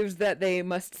believes that they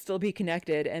must still be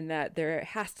connected and that there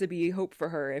has to be hope for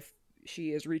her if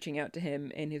she is reaching out to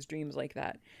him in his dreams like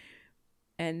that.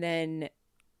 And then,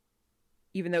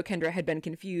 even though Kendra had been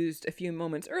confused a few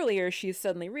moments earlier, she's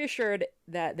suddenly reassured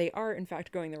that they are in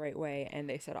fact going the right way, and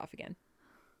they set off again.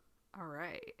 All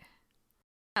right.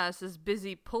 Us is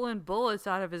busy pulling bullets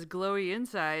out of his glowy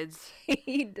insides.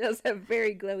 He does have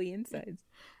very glowy insides.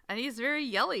 And he's very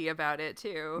yelly about it,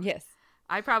 too. Yes.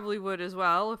 I probably would as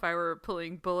well if I were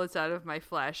pulling bullets out of my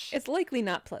flesh. It's likely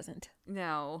not pleasant.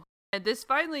 No. And this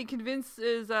finally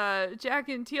convinces Jack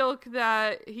and Teal'c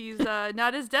that he's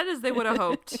not as dead as they would have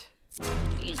hoped.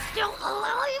 He's still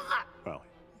alive! Well,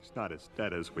 he's not as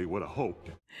dead as we would have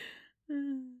hoped.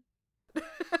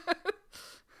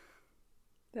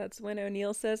 That's when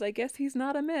O'Neill says, I guess he's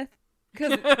not a myth.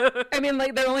 Because, I mean,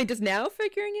 like, they're only just now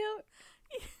figuring out?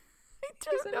 I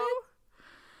don't know.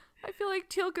 I feel like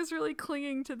Teal'c is really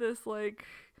clinging to this, like,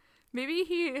 maybe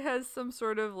he has some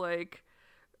sort of, like,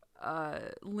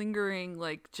 lingering,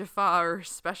 like, Jafar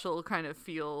special kind of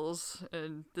feels,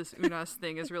 and this Unas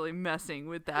thing is really messing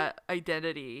with that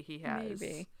identity he has.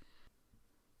 Maybe.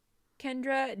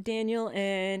 Kendra, Daniel,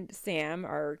 and Sam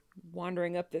are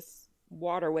wandering up this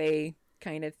waterway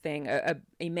kind of thing,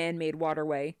 a man-made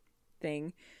waterway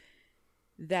thing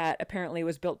that apparently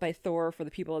was built by Thor for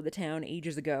the people of the town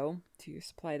ages ago to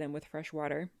supply them with fresh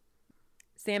water.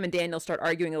 Sam and Daniel start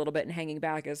arguing a little bit and hanging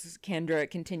back as Kendra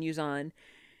continues on,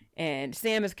 and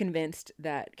Sam is convinced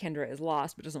that Kendra is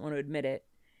lost but doesn't want to admit it,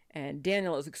 and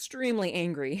Daniel is extremely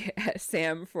angry at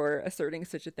Sam for asserting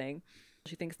such a thing.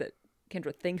 She thinks that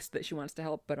Kendra thinks that she wants to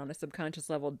help, but on a subconscious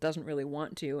level doesn't really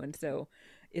want to, and so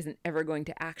isn't ever going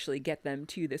to actually get them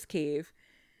to this cave.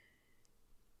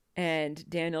 And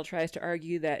Daniel tries to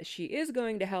argue that she is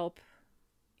going to help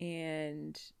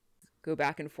and go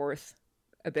back and forth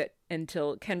a bit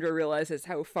until Kendra realizes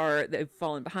how far they've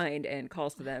fallen behind and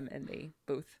calls to them, and they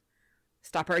both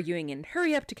stop arguing and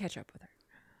hurry up to catch up with her.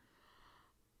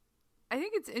 I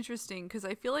think it's interesting because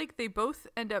I feel like they both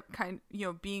end up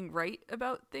being right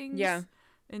about things. Yeah.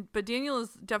 But Daniel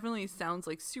definitely sounds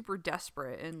like super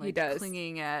desperate and like He does.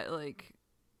 clinging at like,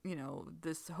 you know,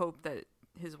 this hope that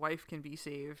his wife can be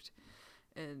saved.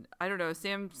 And I don't know,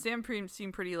 Sam seemed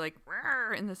pretty like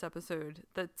 "Rawr" in this episode.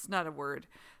 That's not a word.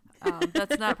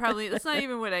 That's not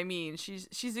even what I mean.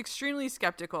 She's extremely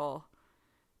skeptical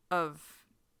of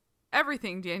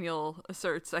everything Daniel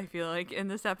asserts, I feel like, in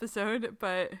this episode,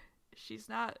 but she's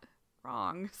not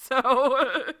wrong.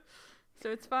 So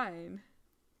it's fine.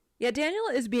 Yeah, Daniel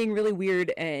is being really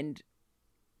weird, and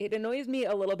it annoys me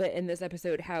a little bit in this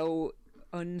episode how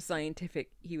unscientific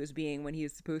he was being when he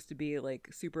was supposed to be like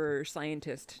super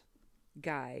scientist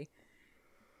guy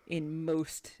in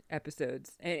most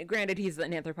episodes. And granted, he's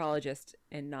an anthropologist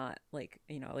and not like,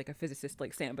 you know, like a physicist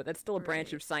like Sam, but that's still a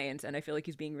branch of science, and I feel like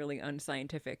he's being really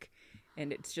unscientific,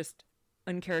 and it's just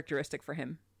uncharacteristic for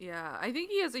him. Yeah, I think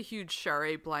he has a huge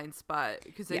Shari blind spot,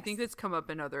 because I think that's come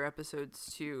up in other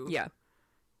episodes too. Yeah.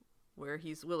 Where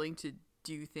he's willing to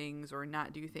do things or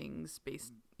not do things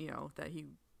based, you know, that he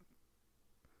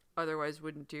otherwise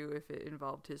wouldn't do if it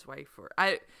involved his wife.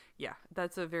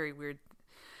 That's a very weird.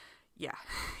 Yeah,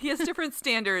 he has different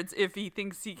standards if he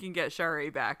thinks he can get Shari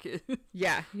back.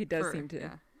 Yeah, he does seem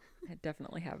to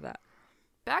definitely have that.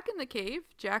 Back in the cave,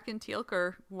 Jack and Teal'c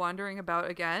are wandering about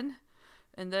again,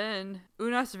 and then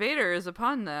Unas Vader is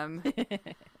upon them,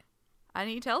 and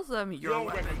he tells them, "Your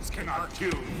weapons cannot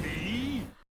kill me."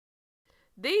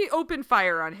 They open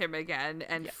fire on him again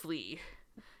and flee.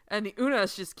 And the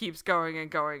Unas just keeps going and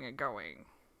going and going.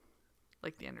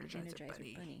 Like the Energizer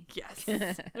Bunny. Yes.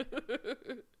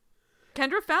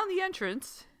 Kendra found the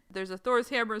entrance. There's a Thor's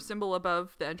hammer symbol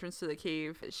above the entrance to the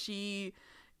cave. She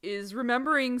is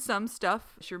remembering some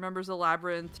stuff. She remembers the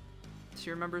labyrinth.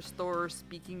 She remembers Thor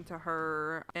speaking to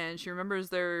her. And she remembers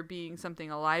there being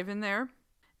something alive in there.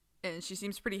 And she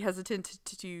seems pretty hesitant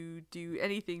to do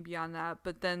anything beyond that.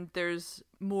 But then there's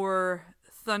more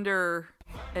thunder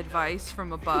advice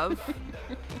from above.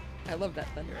 I love that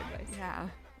thunder advice. Yeah.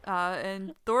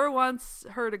 And Thor wants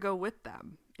her to go with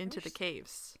them into the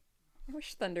caves. I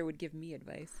wish Thunder would give me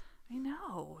advice. I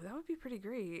know. That would be pretty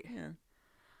great. Yeah.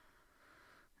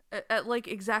 At like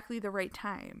exactly the right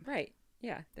time. Right.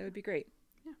 Yeah, that would be great.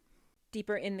 Yeah.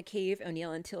 Deeper in the cave,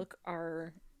 O'Neill and Teal'c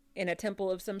are in a temple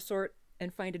of some sort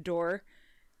and find a door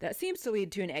that seems to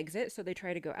lead to an exit, so they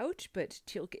try to go out, but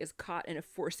Teal'c is caught in a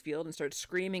force field and starts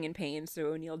screaming in pain, so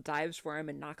O'Neill dives for him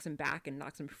and knocks him back and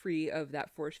knocks him free of that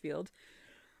force field.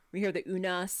 We hear the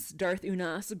Darth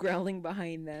Unas, growling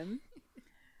behind them.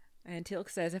 And Teal'c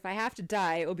says, "If I have to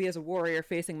die, it will be as a warrior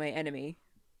facing my enemy."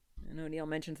 And O'Neill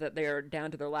mentions that they are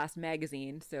down to their last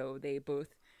magazine, so they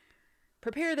both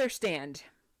prepare their stand.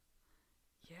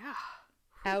 Yeah.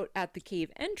 Out at the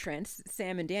cave entrance,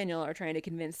 Sam and Daniel are trying to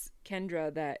convince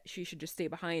Kendra that she should just stay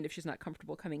behind if she's not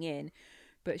comfortable coming in.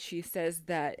 But she says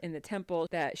that in the temple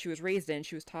that she was raised in,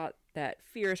 she was taught that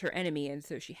fear is her enemy, and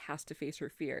so she has to face her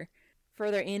fear.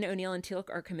 Further in, O'Neill and Teal'c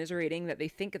are commiserating that they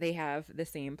think they have the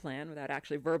same plan without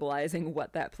actually verbalizing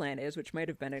what that plan is, which might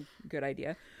have been a good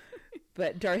idea.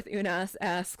 But Darth Unas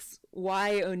asks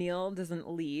why O'Neill doesn't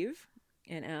leave,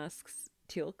 and asks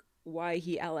Teal'c why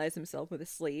he allies himself with a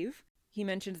slave. He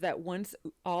mentions that once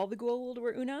all the Goa'uld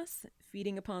were Unas,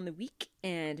 feeding upon the weak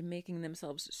and making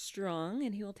themselves strong,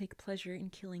 and he will take pleasure in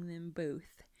killing them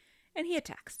both. And he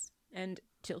attacks, and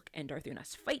Teal'c and Darth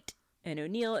Unas fight, and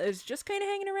O'Neill is just kind of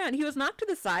hanging around. He was knocked to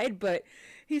the side, but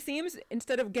he seems,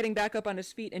 instead of getting back up on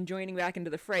his feet and joining back into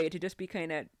the fray, to just be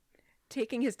kind of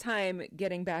taking his time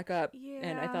getting back up,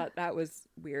 and I thought that was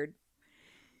weird.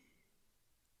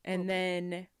 And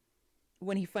then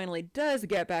when he finally does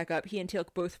get back up, he and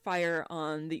Teal'c both fire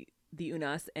on the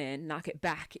Unas and knock it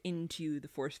back into the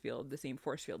force field, the same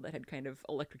force field that had kind of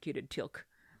electrocuted Teal'c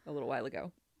a little while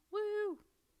ago. Woo!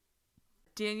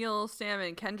 Daniel, Sam,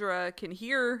 and Kendra can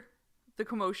hear the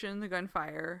commotion, the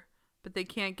gunfire, but they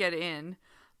can't get in.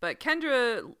 But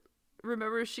Kendra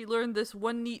remembers she learned this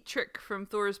one neat trick from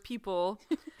Thor's people.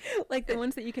 Like the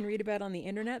ones that you can read about on the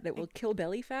internet that will kill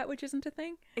belly fat, which isn't a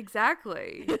thing?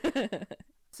 Exactly.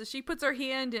 So she puts her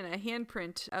hand in a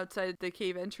handprint outside the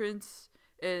cave entrance,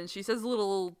 and she says a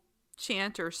little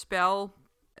chant or spell,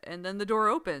 and then the door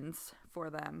opens for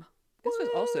them. This was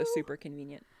also super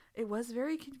convenient. It was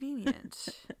very convenient.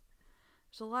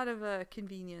 There's a lot of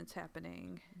convenience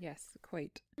happening. Yes,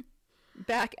 quite.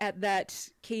 Back at that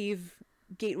cave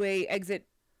gateway exit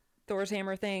Thor's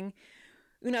hammer thing,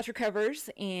 Unas recovers,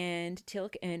 and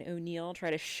Teal'c and O'Neill try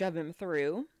to shove him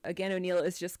through. Again, O'Neill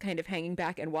is just kind of hanging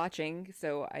back and watching,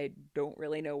 so I don't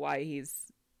really know why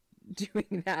he's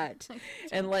doing that.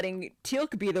 And letting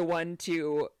Teal'c be the one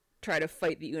to try to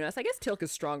fight the Unas. I guess Teal'c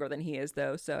is stronger than he is,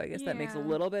 though, so I guess that makes a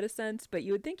little bit of sense. But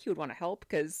you would think he would want to help,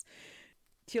 because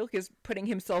Teal'c is putting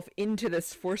himself into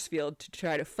this force field to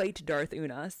try to fight Darth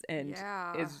Unas, and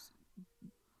is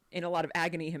in a lot of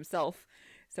agony himself.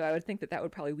 So I would think that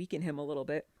would probably weaken him a little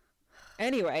bit.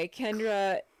 Anyway,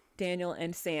 Kendra, Daniel,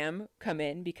 and Sam come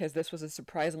in because this was a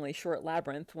surprisingly short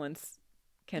labyrinth once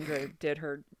Kendra did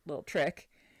her little trick.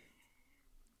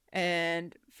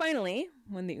 And finally,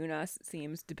 when the Unas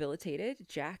seems debilitated,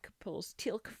 Jack pulls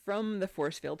Teal'c from the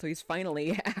force field, so he's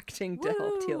finally acting to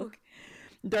help Teal'c.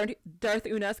 Darth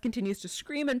Unas continues to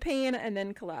scream in pain and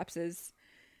then collapses.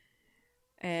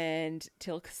 And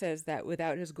Teal'c says that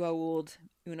without his Goa'uld,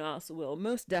 Unas will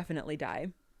most definitely die.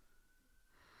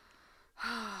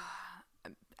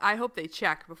 I hope they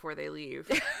check before they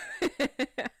leave.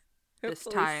 This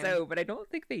time. So, but I don't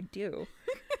think they do,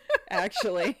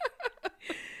 actually.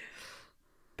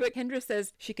 But Kendra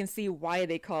says she can see why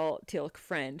they call Teal'c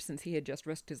friend, since he had just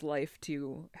risked his life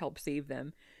to help save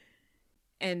them.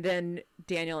 And then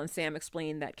Daniel and Sam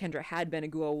explain that Kendra had been a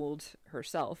Goa'uld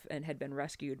herself and had been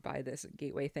rescued by this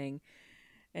gateway thing.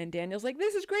 And Daniel's like,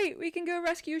 this is great, we can go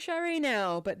rescue Sharae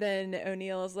now. But then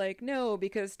O'Neill is like, no,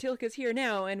 because Teal'c is here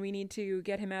now and we need to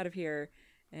get him out of here.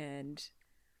 And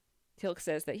Teal'c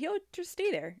says that he'll just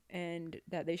stay there and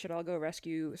that they should all go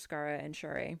rescue Skara and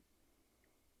Sharae.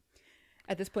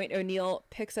 At this point, O'Neill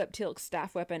picks up Teal'c's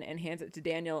staff weapon and hands it to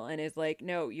Daniel and is like,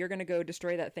 no, you're going to go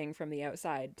destroy that thing from the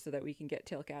outside so that we can get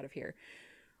Teal'c out of here.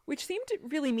 Which seemed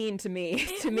really mean to me.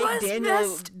 To make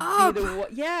Daniel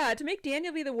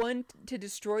be the one to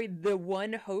destroy the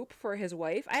one hope for his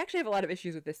wife. I actually have a lot of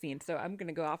issues with this scene, so I'm going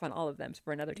to go off on all of them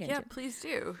for another tangent. Yeah, please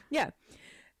do. Yeah.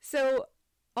 So,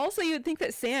 also you would think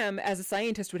that Sam, as a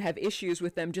scientist, would have issues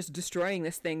with them just destroying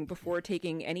this thing before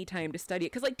taking any time to study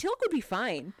it. Because, like, Teal'c would be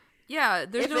fine. Yeah,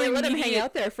 there's if no they let him hang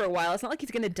out there for a while. It's not like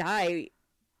he's going to die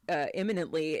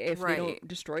imminently if they don't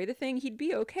destroy the thing. He'd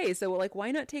be okay. So, like,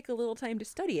 why not take a little time to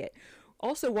study it?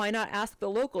 Also, why not ask the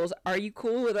locals, are you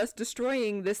cool with us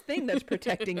destroying this thing that's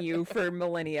protecting you for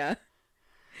millennia?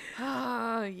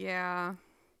 Yeah.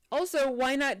 Also,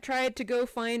 why not try to go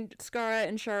find Skara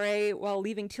and Sharae while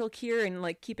leaving Teal'c here and,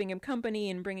 like, keeping him company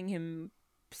and bringing him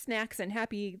snacks and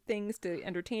happy things to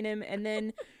entertain him, and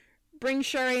then bring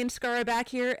Sharae and Skara back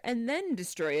here and then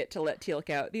destroy it to let Teal'c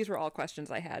out? These were all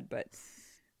questions I had, but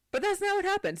that's not what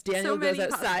happens. Daniel goes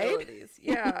outside.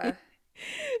 Yeah.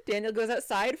 Daniel goes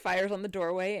outside, fires on the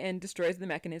doorway, and destroys the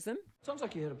mechanism. Sounds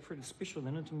like you had a pretty special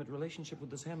and intimate relationship with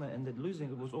this hammer, and that losing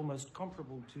it was almost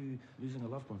comparable to losing a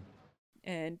loved one.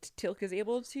 And Teal'c is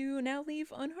able to now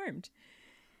leave unharmed.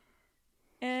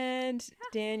 And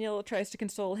Daniel tries to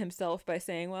console himself by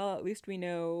saying, well, at least we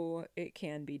know it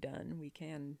can be done. We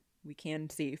can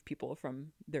save people from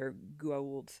their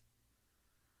Goa'uld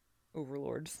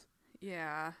overlords.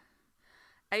 Yeah.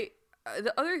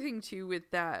 The other thing too with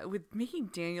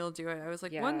making Daniel do it, I was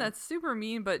like, one, that's super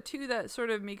mean, but two, that sort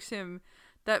of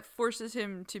forces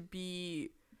him to be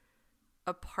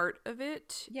a part of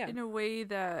it in a way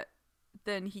that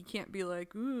then he can't be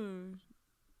like, ooh,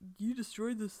 you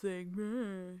destroyed this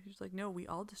thing. He's like, no, we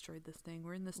all destroyed this thing.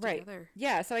 We're in this together.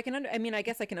 Yeah, so I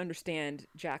guess I can understand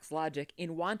Jack's logic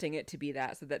in wanting it to be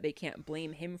that, so that they can't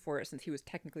blame him for it since he was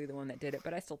technically the one that did it,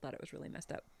 but I still thought it was really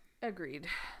messed up. Agreed.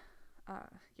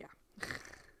 Yeah.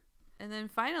 And then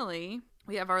finally,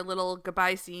 we have our little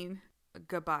goodbye scene.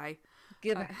 Goodbye.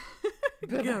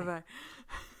 Goodbye.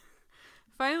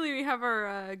 Finally, we have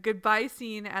our goodbye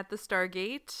scene at the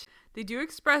Stargate. They do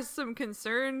express some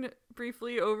concern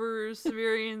briefly over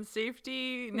Severian's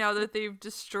safety now that they've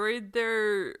destroyed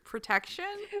their protection.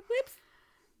 Whoops.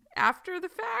 After the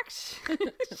fact.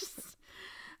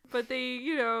 But they,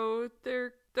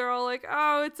 they're all like,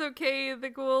 oh, it's okay. The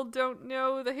Goa'uld don't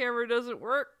know the hammer doesn't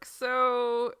work,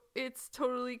 so it's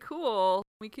totally cool.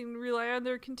 We can rely on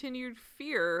their continued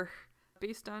fear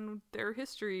based on their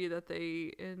history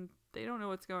and they don't know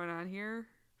what's going on here.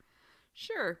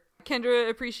 Sure. Kendra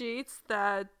appreciates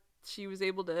that she was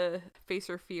able to face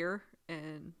her fear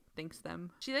and thanks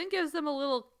them. She then gives them a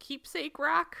little keepsake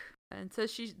rock and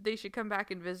says they should come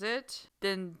back and visit.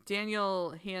 Then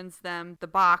Daniel hands them the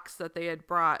box that they had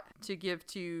brought to give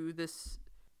to this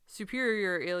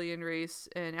superior alien race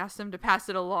and asks them to pass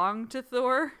it along to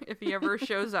Thor if he ever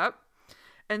shows up.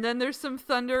 And then there's some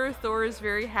thunder. Thor is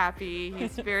very happy.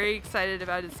 He's very excited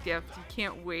about his gift. He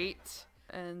can't wait.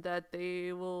 And that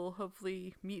they will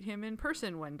hopefully meet him in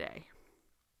person one day.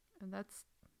 And that's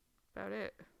about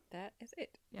it. That is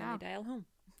it. Yeah. And they dial home.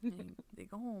 They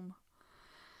go home.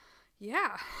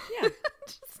 Yeah. Yeah.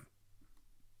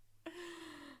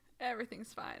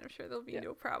 everything's fine. I'm sure there'll be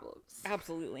no problems.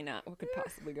 Absolutely not. What could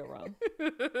possibly go wrong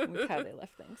with how they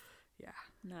left things? Yeah.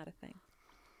 Not a thing.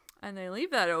 And they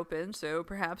leave that open, so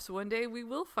perhaps one day we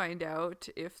will find out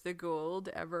if the Goa'uld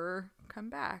ever come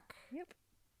back. Yep.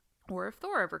 Or if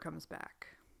Thor ever comes back.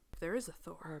 If there is a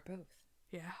Thor. Or both.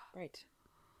 Yeah. Right.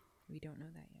 We don't know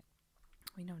that yet.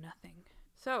 We know nothing.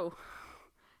 So,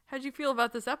 how'd you feel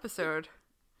about this episode?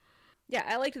 Yeah,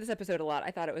 I liked this episode a lot.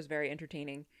 I thought it was very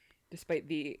entertaining, despite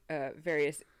the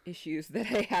various issues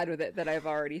that I had with it that I've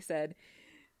already said.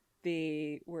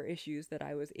 They were issues that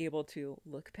I was able to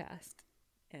look past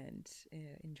and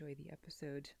enjoy the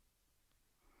episode.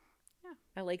 Yeah.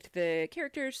 I liked the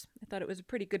characters. I thought it was a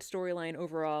pretty good storyline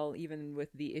overall, even with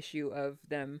the issue of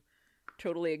them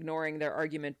totally ignoring their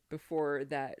argument before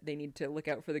that they need to look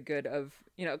out for the good of,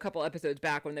 a couple episodes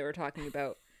back when they were talking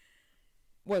about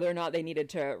whether or not they needed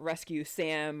to rescue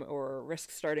Sam or risk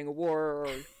starting a war, or,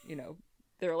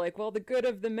 they're like, well, the good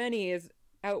of the many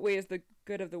outweighs the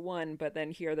good of the one, but then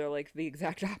here they're like the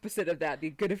exact opposite of that.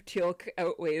 The good of Teal'c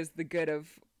outweighs the good of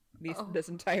this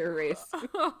entire race. A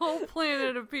whole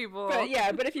planet of people.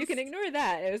 But if you can ignore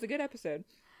that, it was a good episode.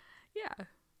 Yeah.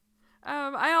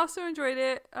 I also enjoyed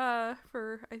it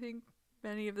for, I think,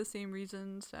 many of the same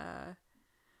reasons.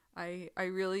 I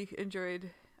really enjoyed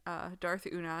Darth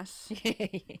Unas.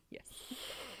 Yes.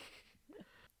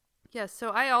 Yes, so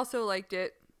I also liked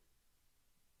it.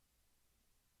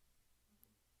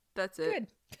 That's it. Good.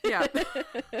 Yeah. All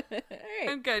right.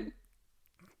 I'm good.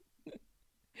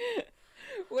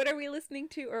 What are we listening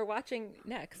to or watching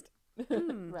next?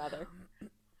 Rather.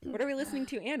 What are we listening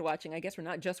to and watching? I guess we're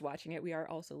not just watching it. We are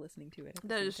also listening to it.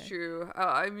 That is true.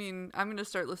 I mean, I'm going to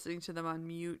start listening to them on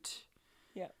mute.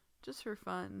 Yeah. Just for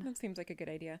fun. That seems like a good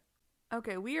idea.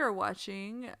 Okay, we are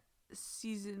watching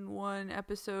season 1,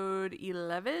 episode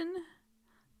 11,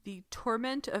 The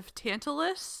Torment of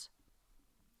Tantalus.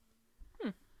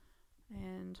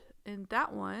 And in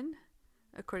that one,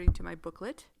 according to my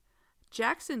booklet,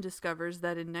 Jackson discovers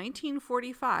that in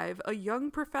 1945, a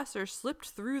young professor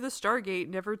slipped through the Stargate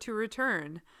never to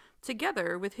return.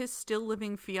 Together with his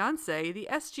still-living fiancée, the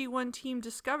SG-1 team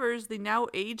discovers the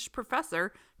now-aged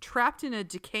professor trapped in a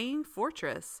decaying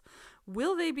fortress.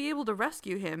 Will they be able to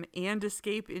rescue him and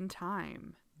escape in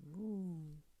time? Ooh.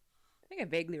 I think I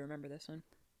vaguely remember this one.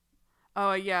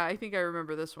 Oh, yeah, I think I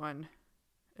remember this one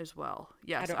as well.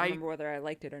 Yes, I don't remember whether I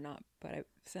liked it or not, but it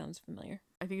sounds familiar.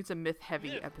 I think it's a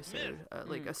myth-heavy episode,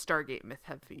 like a Stargate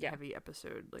myth-heavy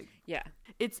episode. Yeah.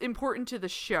 It's important to the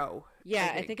show.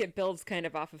 Yeah, I think it builds kind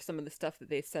of off of some of the stuff that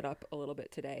they set up a little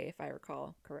bit today, if I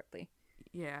recall correctly.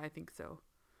 Yeah, I think so.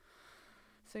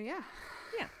 So, yeah.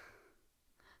 Yeah.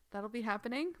 That'll be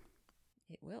happening.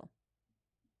 It will.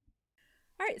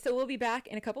 All right, so we'll be back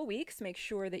in a couple weeks. Make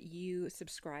sure that you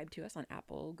subscribe to us on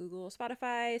Apple, Google,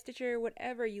 Spotify, Stitcher,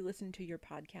 whatever you listen to your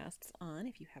podcasts on,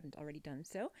 if you haven't already done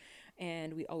so.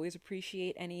 And we always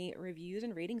appreciate any reviews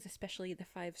and ratings, especially the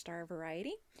 5-star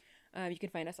variety. You can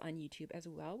find us on YouTube as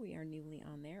well. We are newly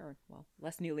on there, or, well,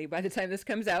 less newly by the time this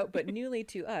comes out, but newly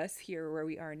to us here where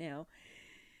we are now.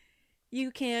 You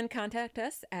can contact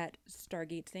us at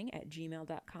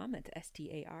stargatesing@gmail.com. That's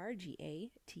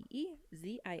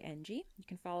StarGatezing. You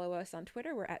can follow us on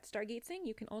Twitter. We're at Stargatesing.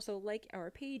 You can also like our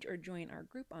page or join our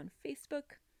group on Facebook.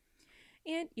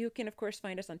 And you can, of course,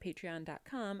 find us on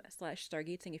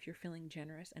patreon.com/stargatesing if you're feeling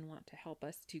generous and want to help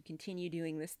us to continue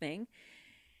doing this thing.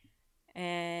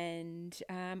 And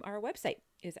our website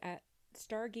is at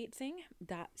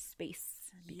stargatesing.space.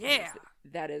 Yeah.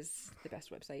 That is the best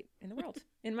website in the world,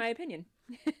 in my opinion.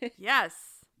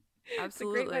 Yes.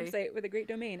 Absolutely. It's a great website with a great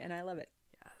domain, and I love it.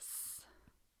 Yes.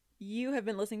 You have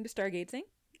been listening to Stargatesing.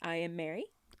 I am Mary.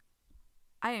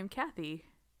 I am Kathy.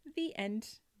 The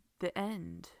end. The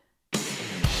end.